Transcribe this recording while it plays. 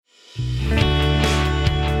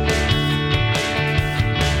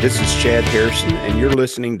This is Chad Harrison, and you're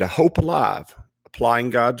listening to Hope Alive, applying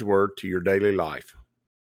God's Word to your daily life.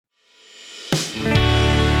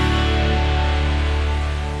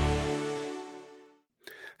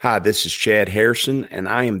 Hi, this is Chad Harrison, and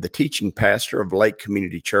I am the teaching pastor of Lake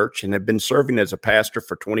Community Church and have been serving as a pastor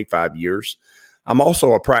for 25 years. I'm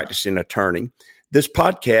also a practicing attorney. This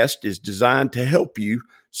podcast is designed to help you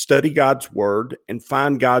study God's Word and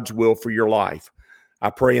find God's will for your life. I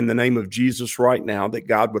pray in the name of Jesus right now that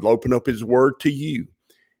God would open up His Word to you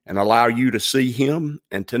and allow you to see Him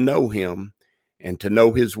and to know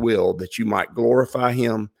His will, that you might glorify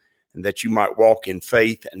Him and that you might walk in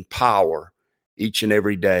faith and power each and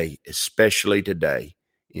every day, especially today,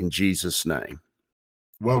 in Jesus' name.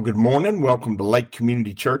 Well, good morning. Welcome to Lake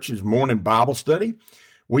Community Church's morning Bible study.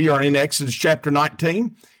 We are in Exodus chapter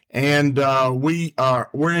 19, and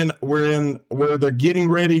we're in where they're getting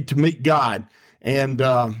ready to meet God. And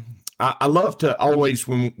I love to always,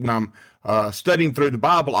 when I'm studying through the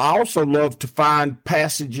Bible, I also love to find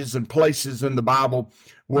passages and places in the Bible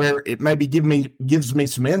where it maybe gives me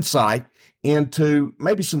some insight into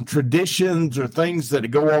maybe some traditions or things that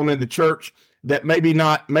go on in the church that maybe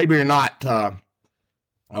are not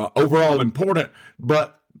overall important,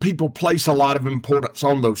 but people place a lot of importance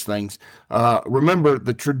on those things. Remember,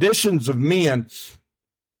 the traditions of men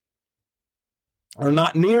are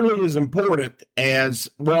not nearly as important as,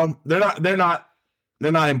 well, they're not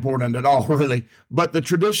important at all, really. But the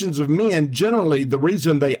traditions of men, generally, the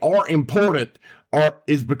reason they are important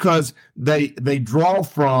is because they draw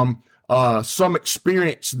from some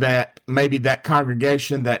experience that maybe that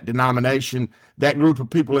congregation, that denomination, that group of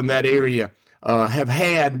people in that area have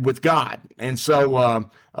had with God. And so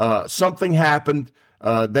something happened.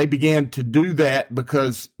 They began to do that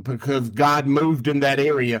because God moved in that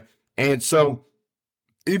area. And so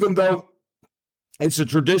even though it's a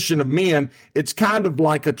tradition of men, it's kind of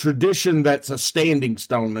like a tradition that's a standing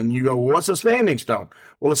stone. And you go, well, what's a standing stone?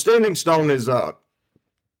 Well, a standing stone is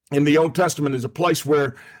in the Old Testament is a place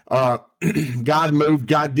where God moved,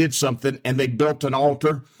 God did something, and they built an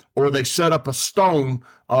altar, or they set up a stone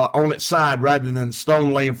on its side rather than the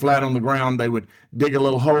stone laying flat on the ground. They would dig a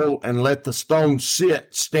little hole and let the stone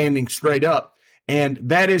sit standing straight up. And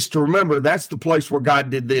that is to remember, that's the place where God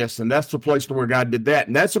did this, and that's the place where God did that.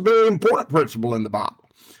 And that's a very important principle in the Bible.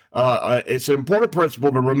 It's an important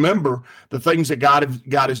principle to remember the things that God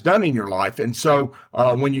has done in your life. And so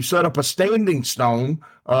when you set up a standing stone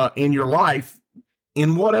in your life,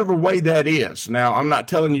 in whatever way that is. Now, I'm not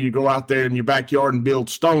telling you to go out there in your backyard and build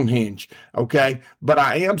Stonehenge, okay? But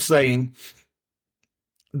I am saying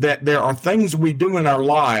that there are things we do in our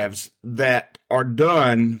lives that are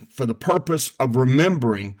done for the purpose of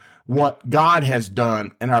remembering what God has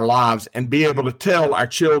done in our lives and be able to tell our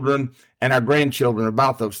children and our grandchildren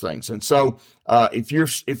about those things. And so if you're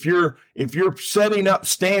setting up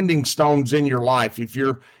standing stones in your life, if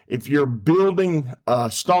you're building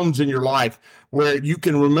stones in your life where you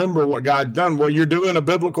can remember what God's done, well, you're doing a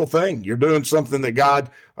biblical thing. You're doing something that God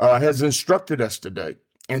has instructed us to do.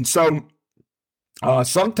 And so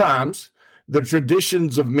sometimes the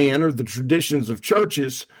traditions of men or the traditions of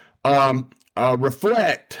churches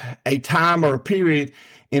reflect a time or a period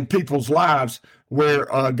in people's lives where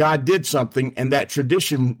God did something, and that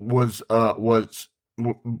tradition it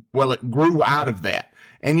grew out of that.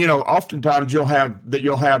 And oftentimes you'll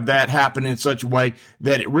have that happen in such a way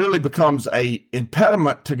that it really becomes a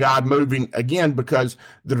impediment to God moving again, because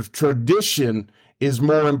the tradition is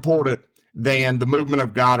more important than the movement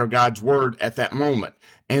of God or God's word at that moment.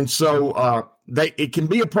 And so it can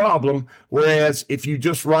be a problem, whereas if you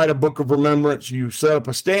just write a book of remembrance, you set up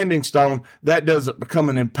a standing stone, that doesn't become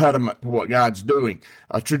an impediment to what God's doing.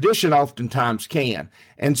 A tradition oftentimes can.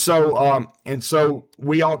 And so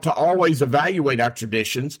we ought to always evaluate our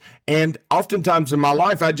traditions. And oftentimes in my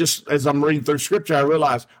life, as I'm reading through Scripture, I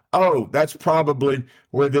realize, oh, that's probably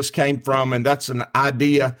where this came from, and that's an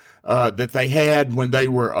idea that they had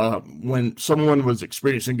when someone was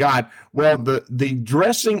experiencing God. Well, the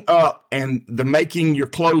dressing up and the making your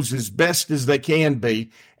clothes as best as they can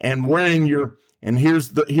be, and wearing and here's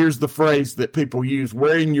the phrase that people use,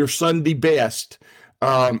 wearing your Sunday best,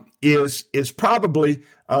 is probably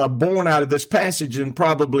born out of this passage, and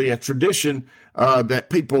probably a tradition that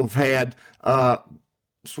people have had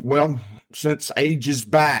since ages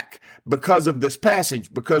back, because of this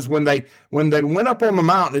passage. Because when they went up on the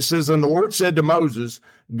mountain, it says, and the Lord said to Moses,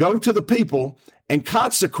 go to the people and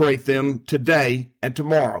consecrate them today and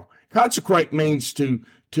tomorrow. Consecrate means to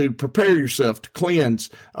prepare yourself, to cleanse.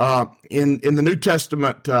 In the New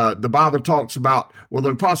Testament, the Bible talks about, the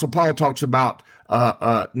Apostle Paul talks about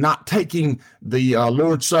not taking the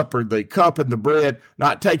Lord's Supper, the cup and the bread,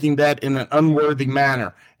 not taking that in an unworthy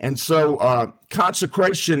manner. And so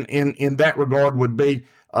consecration in that regard would be,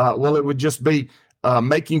 it would just be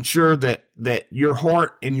making sure that your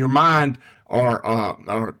heart and your mind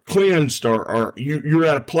are cleansed, or you're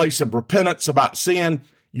at a place of repentance about sin.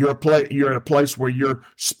 You're at a place where you're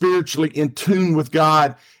spiritually in tune with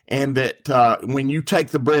God, and that when you take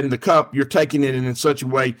the bread and the cup, you're taking it in such a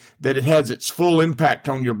way that it has its full impact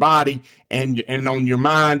on your body and on your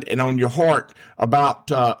mind and on your heart about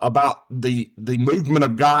the movement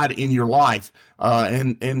of God in your life.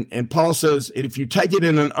 And Paul says, if you take it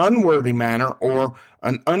in an unworthy manner or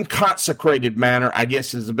an unconsecrated manner, I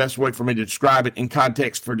guess is the best way for me to describe it in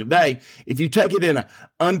context for today. If you take it in an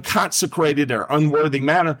unconsecrated or unworthy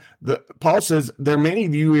manner, Paul says there are many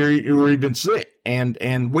of you who are even sick.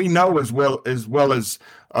 And we know as well as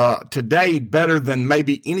today, better than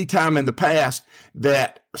maybe any time in the past,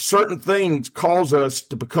 that certain things cause us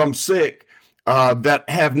to become sick that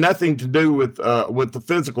have nothing to do with the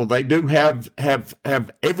physical. They do have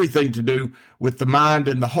everything to do with the mind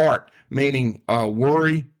and the heart, meaning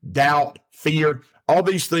worry, doubt, fear. All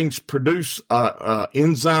these things produce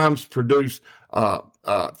enzymes, produce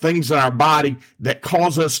things in our body that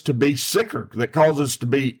cause us to be sicker, that cause us to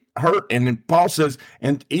be hurt. And then Paul says,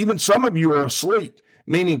 and even some of you are asleep,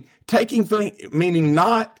 meaning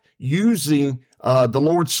not using the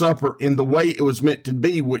Lord's Supper in the way it was meant to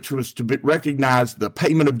be, which was to recognize the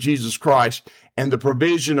payment of Jesus Christ and the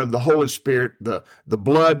provision of the Holy Spirit, the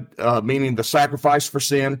blood, meaning the sacrifice for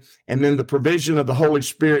sin, and then the provision of the Holy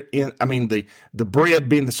Spirit the bread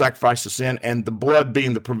being the sacrifice of sin, and the blood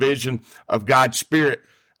being the provision of God's Spirit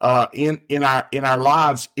in our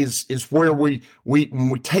lives is where when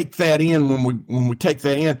we take that in, when we take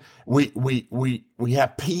that in, we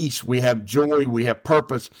have peace, we have joy, we have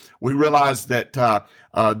purpose. We realize that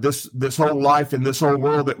this whole life and this whole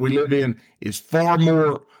world that we live in is far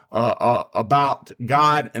more about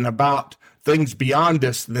God and about things beyond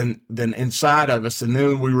us than inside of us. And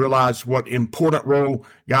then we realize what important role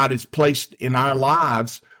God has placed in our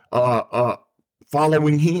lives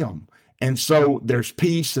following Him. And so there's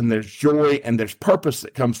peace and there's joy and there's purpose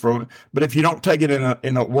that comes from it. But if you don't take it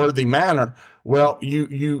in a worthy manner, well,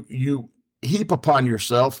 you heap upon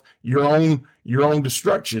yourself your own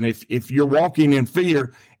destruction. If you're walking in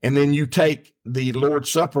fear and then you take the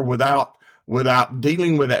Lord's Supper without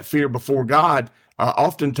dealing with that fear before God,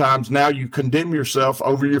 oftentimes now you condemn yourself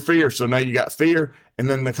over your fear. So now you got fear and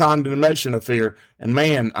then the condemnation of fear. And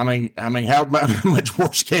man, I mean, how much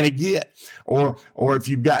worse can it get? Or if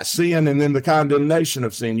you've got sin and then the condemnation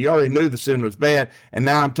of sin, you already knew the sin was bad, and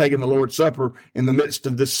now I'm taking the Lord's Supper in the midst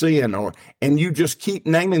of this sin, and you just keep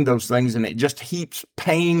naming those things, and it just heaps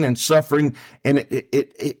pain and suffering, and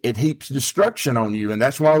it heaps destruction on you. And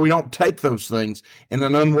that's why we don't take those things in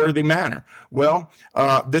an unworthy manner. Well,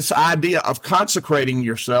 this idea of consecrating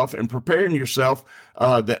yourself and preparing yourself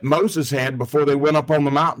that Moses had before they went up on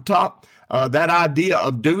the mountaintop, that idea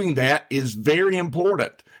of doing that is very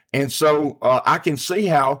important. And so I can see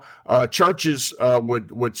how churches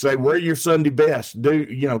would say, wear your Sunday best.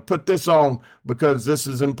 Put this on because this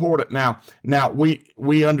is important. Now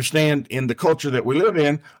we understand in the culture that we live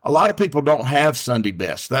in, a lot of people don't have Sunday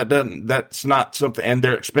best. That's not something, and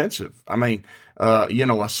they're expensive. I mean,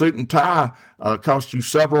 a suit and tie costs you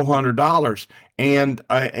several $100s, and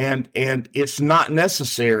it's not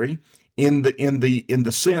necessary in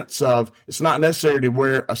the sense of it's not necessary to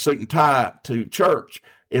wear a suit and tie to church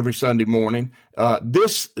every Sunday morning.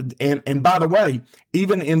 And by the way,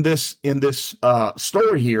 even in this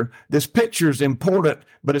story here, this picture is important,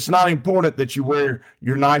 but it's not important that you wear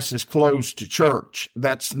your nicest clothes to church.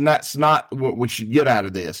 That's not what we should get out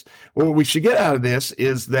of this. What we should get out of this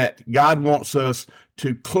is that God wants us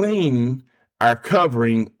to clean our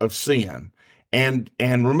covering of sin. And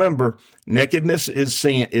remember, nakedness is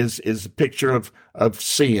sin, is a picture of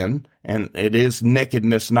sin, and it is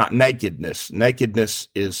nakedness, not nakedness. Nakedness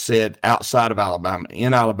is said outside of Alabama.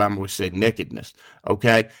 In Alabama, we say nakedness.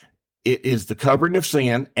 Okay, it is the covering of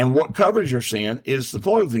sin, and what covers your sin is the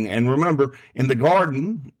clothing. And remember, in the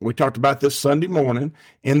garden, we talked about this Sunday morning.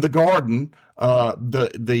 In the garden,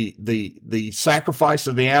 the sacrifice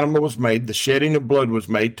of the animal was made, the shedding of blood was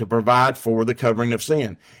made to provide for the covering of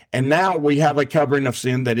sin. And now we have a covering of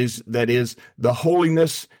sin that is the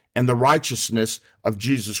holiness and the righteousness of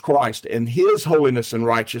Jesus Christ, and His holiness and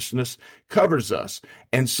righteousness covers us.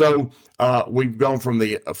 And so we've gone from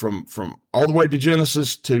all the way to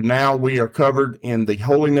Genesis to now we are covered in the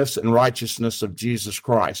holiness and righteousness of Jesus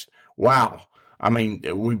Christ. Wow. I mean,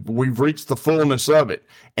 we've reached the fullness of it.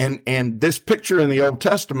 And this picture in the Old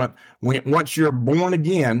Testament, once you're born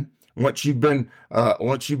again, once you've been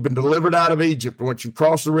delivered out of Egypt, once you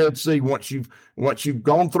cross the Red Sea, once you've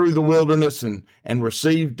gone through the wilderness and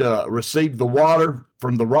received the water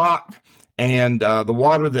from the rock, and the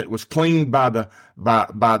water that was cleaned by the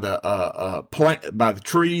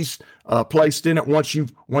trees placed in it. Once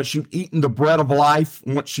you've eaten the bread of life,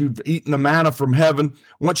 once you've eaten the manna from heaven,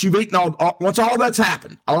 once all that's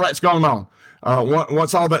happened, all that's going on.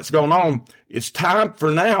 Once all that's going on, it's time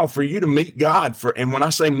for you to meet God. And when I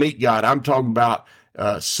say meet God, I'm talking about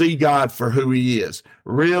see God for who He is.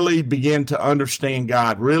 Really begin to understand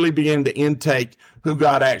God. Really begin to intake who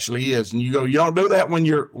God actually is. And you don't do that when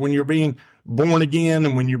you're being born again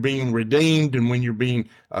and when you're being redeemed and when you're being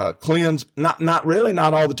cleansed. Not really,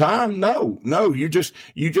 not all the time. No, you just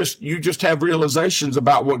have realizations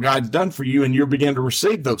about what God's done for you, and you begin to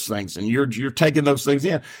receive those things, and you're taking those things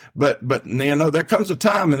in. But there comes a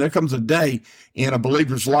time and there comes a day in a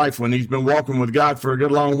believer's life when he's been walking with God for a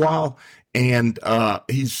good long while, and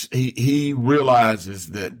he realizes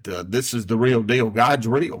that this is the real deal. God's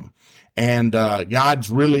real, and God's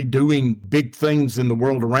really doing big things in the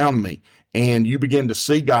world around me. And you begin to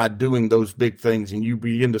see God doing those big things, and you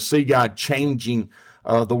begin to see God changing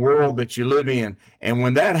the world that you live in. And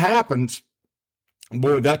when that happens,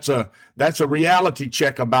 boy, that's a reality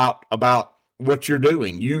check about what you're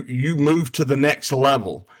doing. You move to the next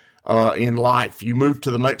level in life. You move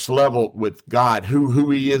to the next level with God,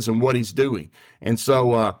 who He is and what He's doing. And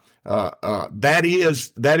so that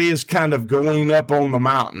is kind of going up on the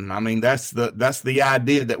mountain. I mean, that's the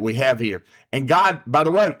idea that we have here. And God, by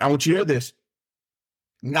the way, I want you to hear this.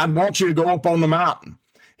 God wants you to go up on the mountain.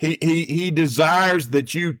 He desires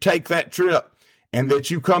that you take that trip and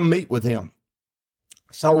that you come meet with Him.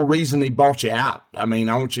 It's the whole reason He brought you out. I mean,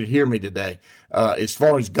 I want you to hear me today. As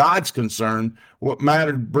far as God's concerned, what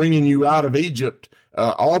mattered bringing you out of Egypt,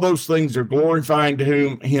 all those things are glorifying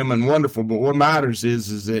to Him and wonderful. But what matters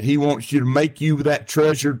is that He wants you to make you that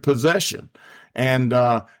treasured possession. And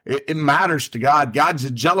it matters to God. God's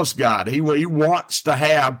a jealous God. He wants to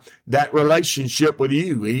have that relationship with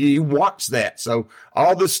you. He wants that. So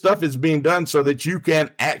all this stuff is being done so that you can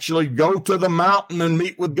actually go to the mountain and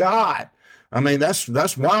meet with God. I mean, that's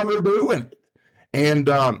why we're doing it. And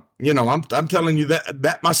I'm telling you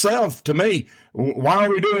that myself. To me, why are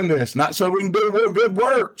we doing this? Not so we can do good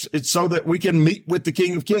works. It's so that we can meet with the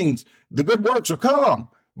King of Kings. The good works will come,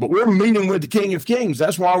 but we're meeting with the King of Kings.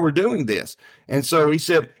 That's why we're doing this. And so He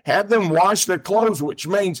said, have them wash their clothes, which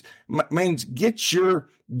means get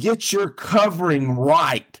your covering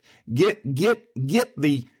right. Get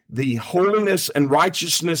the holiness and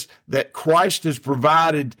righteousness that Christ has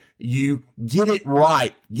provided you. Get it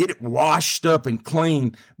right. Get it washed up and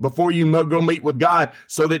clean before you go meet with God,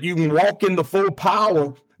 so that you can walk in the full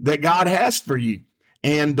power that God has for you.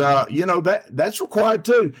 And, that's required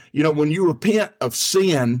too. When you repent of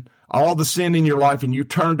sin, all the sin in your life, and you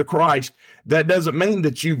turn to Christ, that doesn't mean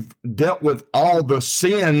that you've dealt with all the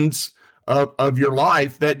sins of your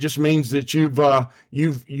life. That just means that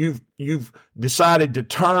you've decided to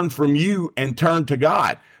turn from you and turn to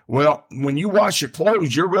God. Well, when you wash your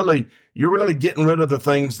clothes, you're really getting rid of the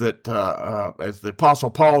things that, as the Apostle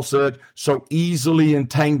Paul said, so easily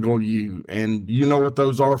entangle you. And you know what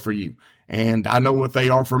those are for you. And I know what they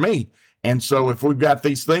are for me. And so if we've got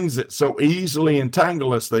these things that so easily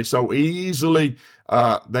entangle us, they so easily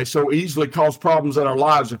cause problems in our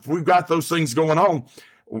lives. If we've got those things going on,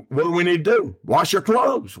 what do we need to do? Wash your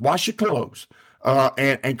clothes,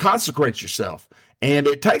 and consecrate yourself. And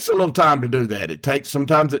it takes a little time to do that.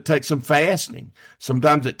 Sometimes it takes some fasting.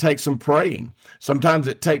 Sometimes it takes some praying. Sometimes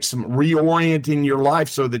it takes some reorienting your life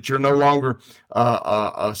so that you're no longer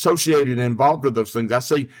associated and involved with those things. I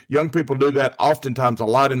see young people do that oftentimes a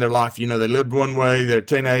lot in their life. They lived one way, they're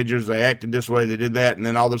teenagers, they acted this way, they did that, and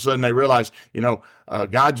then all of a sudden they realize,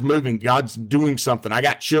 God's moving, God's doing something. I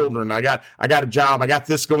got children, I got a job, I got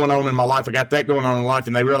this going on in my life, I got that going on in life,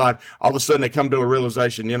 and they realize, all of a sudden they come to a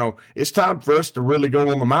realization, it's time for us to really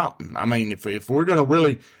go on the mountain. I mean, if we're going to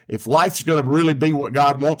really, if life's going to really be what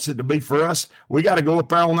God wants it to be for us, we got to go up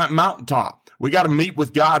there on that mountaintop. We got to meet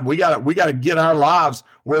with God. We got to get our lives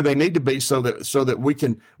where they need to be, so that we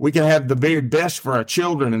can have the very best for our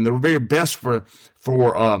children and the very best for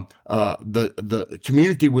the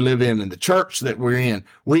community we live in and the church that we're in.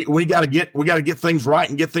 We got to get things right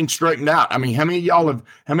and get things straightened out. I mean, how many of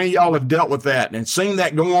y'all have dealt with that and seen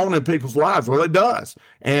that go on in people's lives? Well, it does.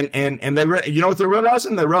 And they, what they're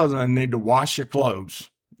realizing? They're realizing they need to wash your clothes.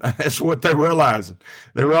 That's what they're realizing.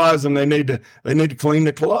 They're realizing they need to clean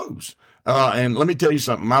the clothes. And let me tell you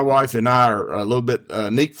something. My wife and I are a little bit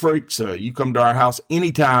neat freaks. You come to our house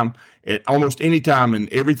anytime, at almost any time,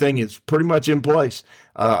 and everything is pretty much in place.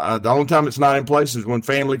 The only time it's not in place is when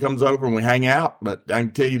family comes over and we hang out. But I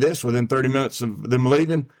can tell you this: within 30 minutes of them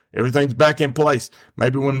leaving, everything's back in place.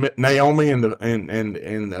 Maybe when Naomi and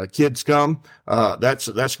the kids come,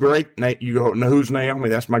 that's great. You go, no, who's Naomi?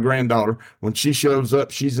 That's my granddaughter. When she shows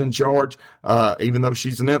up, she's in charge, even though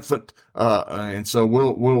she's an infant. And so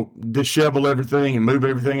we'll dishevel everything and move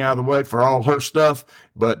everything out of the way for all her stuff.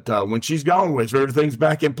 But when she's gone with, everything's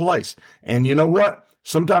back in place. And you know what?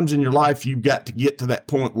 Sometimes in your life, you've got to get to that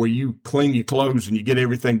point where you clean your clothes and you get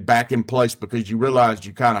everything back in place because you realize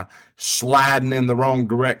you kind of sliding in the wrong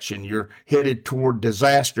direction. You're headed toward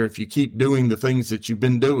disaster if you keep doing the things that you've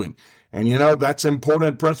been doing. And, you know, that's an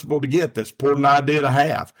important principle to get. That's an important idea to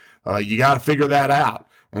have. You got to figure that out.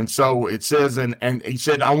 And so it says, and he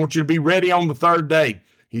said, I want you to be ready on the third day.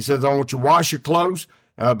 He says, I want you to wash your clothes.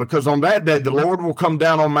 Because on that day, the Lord will come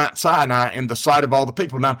down on Mount Sinai in the sight of all the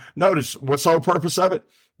people. Now, notice what's the whole purpose of it?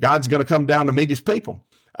 God's going to come down to meet his people.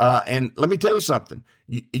 And let me tell you something.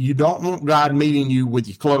 You don't want God meeting you with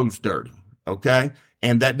your clothes dirty, okay?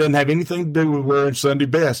 And that doesn't have anything to do with wearing Sunday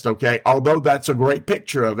best, okay? Although that's a great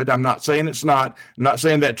picture of it. I'm not saying it's not. I'm not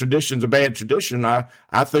saying that tradition's a bad tradition. I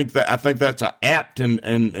think that's an apt and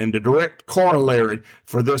a direct corollary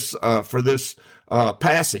for this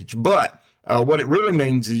passage. But what it really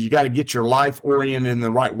means is you got to get your life oriented in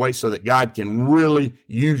the right way so that God can really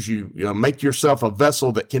use you. You know, make yourself a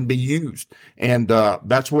vessel that can be used, and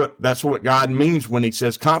that's what God means when He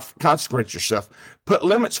says consecrate yourself. Put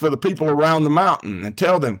limits for the people around the mountain, and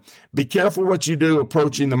tell them, be careful what you do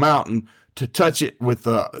approaching the mountain to touch it with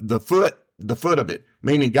the foot of it.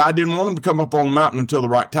 Meaning, God didn't want them to come up on the mountain until the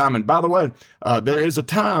right time. And by the way, there is a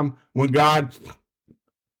time when God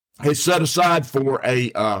has set aside for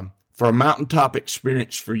a mountaintop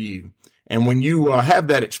experience for you. And when you have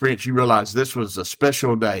that experience, you realize this was a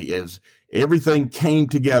special day as everything came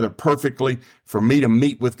together perfectly for me to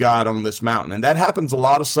meet with God on this mountain. And that happens a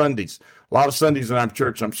lot of Sundays in our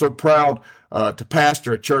church. I'm so proud to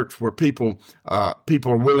pastor a church where people are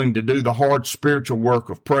willing to do the hard spiritual work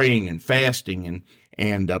of praying and fasting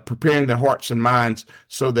and preparing their hearts and minds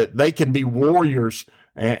so that they can be warriors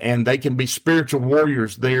and they can be spiritual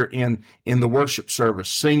warriors there in the worship service,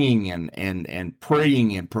 singing and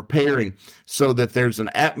praying and preparing so that there's an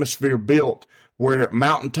atmosphere built where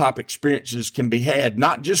mountaintop experiences can be had,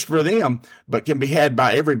 not just for them, but can be had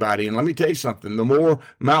by everybody. And let me tell you something, the more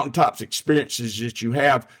mountaintops experiences that you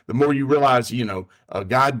have, the more you realize,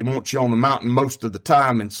 God wants you on the mountain most of the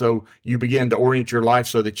time. And so you begin to orient your life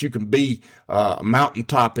so that you can be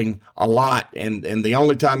mountaintopping a lot. And the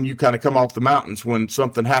only time you kind of come off the mountains when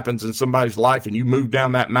something happens in somebody's life and you move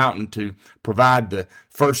down that mountain to provide the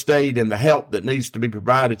first aid and the help that needs to be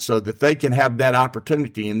provided so that they can have that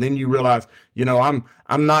opportunity. And then you realize,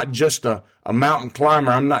 I'm not just a mountain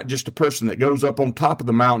climber. I'm not just a person that goes up on top of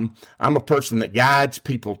the mountain. I'm a person that guides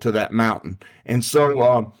people to that mountain. And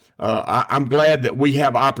so I'm glad that we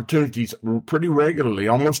have opportunities pretty regularly,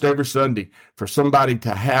 almost every Sunday, for somebody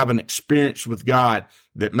to have an experience with God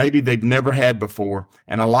that maybe they've never had before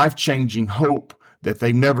and a life-changing hope that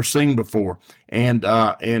they've never seen before. And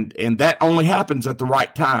that only happens at the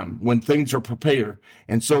right time when things are prepared.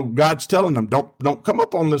 And so God's telling them, don't come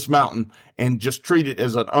up on this mountain and just treat it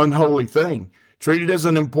as an unholy thing. Treat it as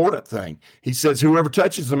an important thing. He says, whoever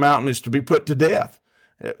touches the mountain is to be put to death.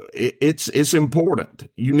 It's important.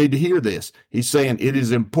 You need to hear this. He's saying it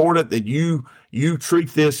is important that you treat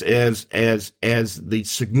this as the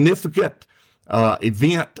significant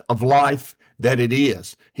event of life that it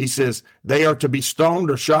is. He says they are to be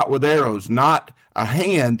stoned or shot with arrows. Not a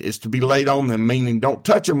hand is to be laid on them, meaning don't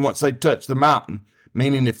touch them once they touch the mountain.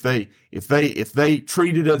 Meaning if they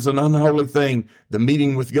treat it as an unholy thing, the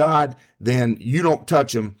meeting with God, then you don't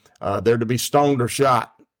touch them. They're to be stoned or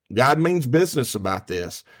shot. God means business about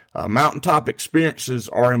this. Mountaintop experiences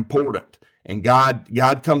are important, and God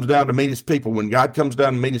comes down to meet his people. When God comes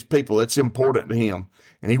down to meet his people, it's important to him,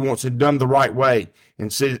 and he wants it done the right way.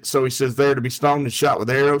 And so he says they're to be stoned and shot with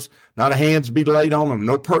arrows, not a hand to be laid on them.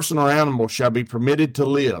 No person or animal shall be permitted to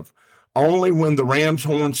live. Only when the ram's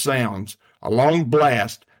horn sounds a long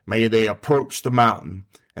blast may they approach the mountain.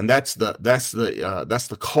 And that's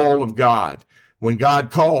the call of God. When God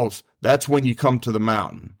calls, that's when you come to the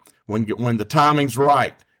mountain. When the timing's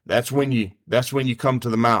right, that's when you come to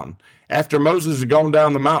the mountain. After Moses had gone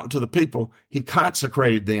down the mountain to the people, he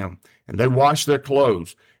consecrated them, and they washed their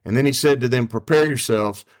clothes. And then he said to them, prepare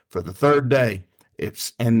yourselves for the third day.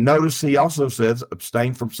 and notice he also says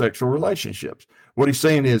abstain from sexual relationships. What he's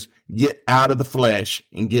saying is get out of the flesh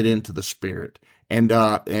and get into the spirit. And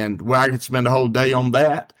well, I could spend a whole day on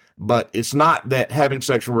that, but it's not that having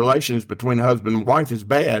sexual relations between a husband and wife is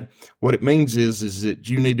bad. What it means is that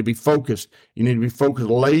you need to be focused. You need to be focused,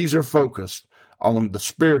 laser focused on the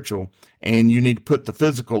spiritual, and you need to put the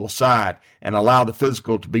physical aside and allow the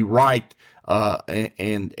physical to be right.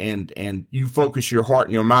 And you focus your heart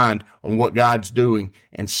and your mind on what God's doing,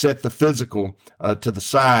 and set the physical to the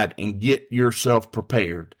side and get yourself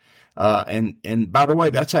prepared. And by the way,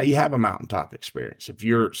 that's how you have a mountaintop experience. If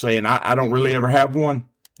you're saying, I don't really ever have one,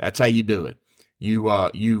 that's how you do it.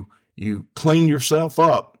 You clean yourself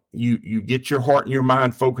up. You get your heart and your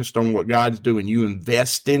mind focused on what God's doing. You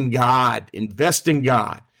invest in God,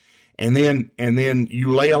 And then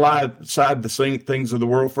you lay aside the same things of the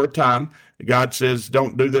world for a time. God says,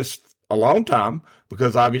 don't do this a long time,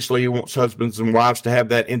 because obviously he wants husbands and wives to have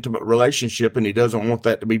that intimate relationship, and he doesn't want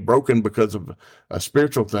that to be broken because of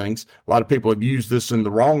spiritual things. A lot of people have used this in the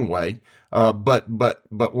wrong way. But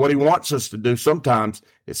what he wants us to do sometimes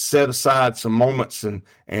is set aside some moments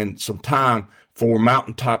and some time for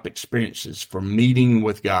mountaintop experiences, for meeting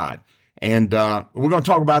with God. And we're going to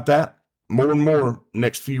talk about that more and more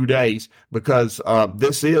next few days, because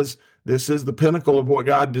this is the pinnacle of what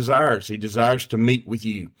God desires. He desires to meet with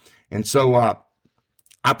you. And so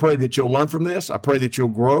I pray that you'll learn from this. I pray that you'll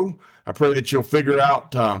grow. I pray that you'll figure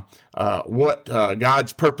out what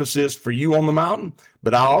God's purpose is for you on the mountain.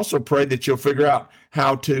 But I also pray that you'll figure out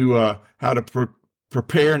how to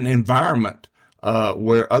prepare an environment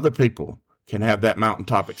where other people can have that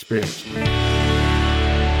mountaintop experience.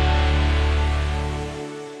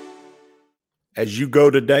 As you go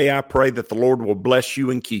today, I pray that the Lord will bless you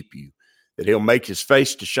and keep you, that he'll make his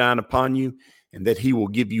face to shine upon you, and that he will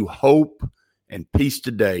give you hope and peace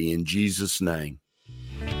today in Jesus' name.